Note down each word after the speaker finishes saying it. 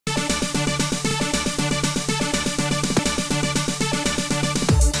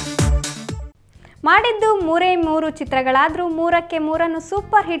ಮಾಡಿದ್ದು 3 ಚಿತ್ರಗಳಾದರೂ 3ಕ್ಕೆ 3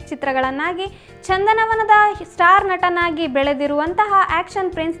 super hit ಚಿತ್ರಗಳನ್ನಾಗಿ ಚಂದನವನದ star ನಟನಾಗಿ ಬೆಳೆದಿರುವಂತಹ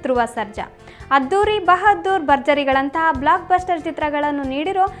action prince Dhruva Sarja. ಅದ್ದೂರಿ, ಬಹದ್ದೂರ್, ಭರ್ಜರಿಗಳಂತಹ ಬ್ಲಾಕ್ ಬಸ್ಟರ್ ಚಿತ್ರಗಳನ್ನು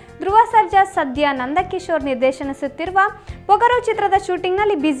ನೀಡಿರೋ ಧ್ರುವ ಸರ್ಜಾ ಸದ್ಯ ನಂದಕಿಶೋರ್ ನಿರ್ದೇಶನಿಸುತ್ತಿರುವ ಪೊಗರು ಚಿತ್ರದ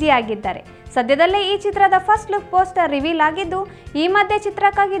ಶೂಟಿಂಗ್ನಲ್ಲಿ ಬ್ಯುಸಿಯಾಗಿದ್ದಾರೆ. ಸದ್ಯದಲ್ಲೇ ಈ ಚಿತ್ರದ ಫಸ್ಟ್ ಲುಕ್ ಪೋಸ್ಟರ್ ರಿವೀಲ್ ಆಗಿದ್ದು, ಈ ಮಧ್ಯೆ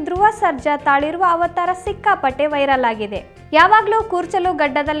ಚಿತ್ರಕ್ಕಾಗಿ ಧ್ರುವ ಸರ್ಜಾ ತಾಳಿರುವ ಅವತಾರ ಸಿಕ್ಕಾಪಟ್ಟೆ ವೈರಲ್ ಆಗಿದೆ. ಯಾವಾಗಲೂ ಕೂರ್ಚಲು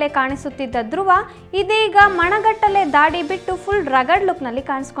ಗಡ್ಡದಲ್ಲೇ ಕಾಣಿಸುತ್ತಿದ್ದ ಧ್ರುವ ಇದೀಗ ಮಣಗಟ್ಟಲೆ ದಾಡಿ ಬಿಟ್ಟು ಫುಲ್ ರಗಡ್ ಲುಕ್ನಲ್ಲಿ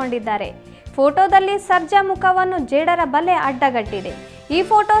ಕಾಣಿಸಿಕೊಂಡಿದ್ದಾರೆ. ಫೋಟೋದಲ್ಲಿ ಸರ್ಜಾ ಮುಖವನ್ನು ಜೇಡರ ಬಲೆ ಅಡ್ಡಗಟ್ಟಿದೆ. ಈ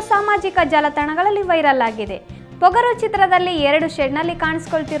ಫೋಟೋ ಸಾಮಾಜಿಕ ಜಾಲತಾಣಗಳಲ್ಲಿ ವೈರಲ್ ಆಗಿದೆ. ಪೊಗರು ಚಿತ್ರದಲ್ಲಿ 2 ಶೇಡ್ನಲ್ಲಿ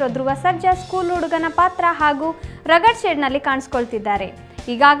ಕಾಣಿಸ್ಕೊಳ್ತಿರೋ ಧ್ರುವ ಸರ್ಜಾ ಸ್ಕೂಲ್ ಹುಡುಗನ ಪಾತ್ರ ಹಾಗೂ ರಗಡ್ ಶೇಡ್ನಲ್ಲಿ ಕಾಣಿಸ್ಕೊಳ್ತಿದ್ದಾರೆ.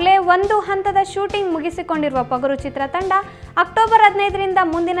 ಈಗಾಗಲೇ ಒಂದು ಹಂತದ ಶೂಟಿಂಗ್ ಮುಗಿಸಿಕೊಂಡಿರುವ ಪೊಗರು ಚಿತ್ರತಂಡ ಅಕ್ಟೋಬರ್ 15ರಿಂದ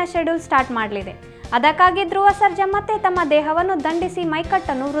ಮುಂದಿನ ಶೆಡ್ಯೂಲ್ ಸ್ಟಾರ್ಟ್ ಮಾಡಲಿದೆ. ಅದಕ್ಕಾಗಿ ಧ್ರುವ ಸರ್ಜಾ ಮತ್ತೆ ತಮ್ಮ ದೇಹವನ್ನು ದಂಡಿಸಿ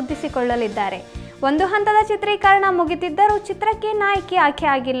ಮೈಕಟ್ಟನ್ನು ವೃದ್ಧಿಸಿಕೊಳ್ಳಲಿದ್ದಾರೆ. ಒಂದು ಹಂತದ ಚಿತ್ರೀಕರಣ ಮುಗಿದಿದ್ದರೂ ಚಿತ್ರಕ್ಕೆ ನಾಯಕಿ ಆಯ್ಕೆ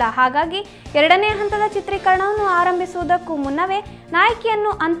ಆಗಿಲ್ಲ. ಹಾಗಾಗಿ 2ನೇ ಹಂತದ ಚಿತ್ರೀಕರಣವನ್ನು ಆರಂಭಿಸುವುದಕ್ಕೂ ಮುನ್ನವೇ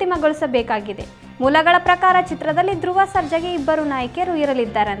ನಾಯಕಿಯನ್ನು ಅಂತಿಮಗೊಳಿಸಬೇಕಾಗಿದೆ. ಮೂಲಗಳ ಪ್ರಕಾರ ಚಿತ್ರದಲ್ಲಿ ಧ್ರುವ ಸರ್ಜಾಗೆ 2 ನಾಯಕಿಯರು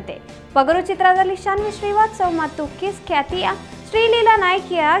ಇರಲಿದ್ದಾರಂತೆ. ಪೊಗರು ಚಿತ್ರದಲ್ಲಿ ಶಾನ್ವಿ ಶ್ರೀವಾತ್ಸವ್ ಮತ್ತು ಕಿಸ್ ಖ್ಯಾತಿಯ ಶ್ರೀಲೀಲಾ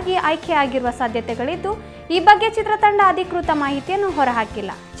ನಾಯಕಿಯಾಗಿ ಆಯ್ಕೆಯಾಗಿರುವ ಸಾಧ್ಯತೆಗಳಿದ್ದು, ಈ ಬಗ್ಗೆ ಚಿತ್ರತಂಡ ಅಧಿಕೃತ ಮಾಹಿತಿಯನ್ನು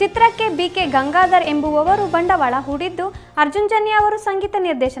ಹೊರಹಾಕಿಲ್ಲ. ಚಿತ್ರಕ್ಕೆ BK ಗಂಗಾಧರ್ ಎಂಬುವವರು ಬಂಡವಾಳ ಹೂಡಿದ್ದು, ಅರ್ಜುನ್ ಜನ್ಯ ಅವರು ಸಂಗೀತ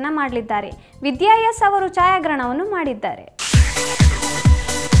ನಿರ್ದೇಶನ ಮಾಡಲಿದ್ದಾರೆ. ವಿದ್ಯಾ ಎಸ್ ಅವರು ಛಾಯಾಗ್ರಹಣವನ್ನು ಮಾಡಿದ್ದಾರೆ.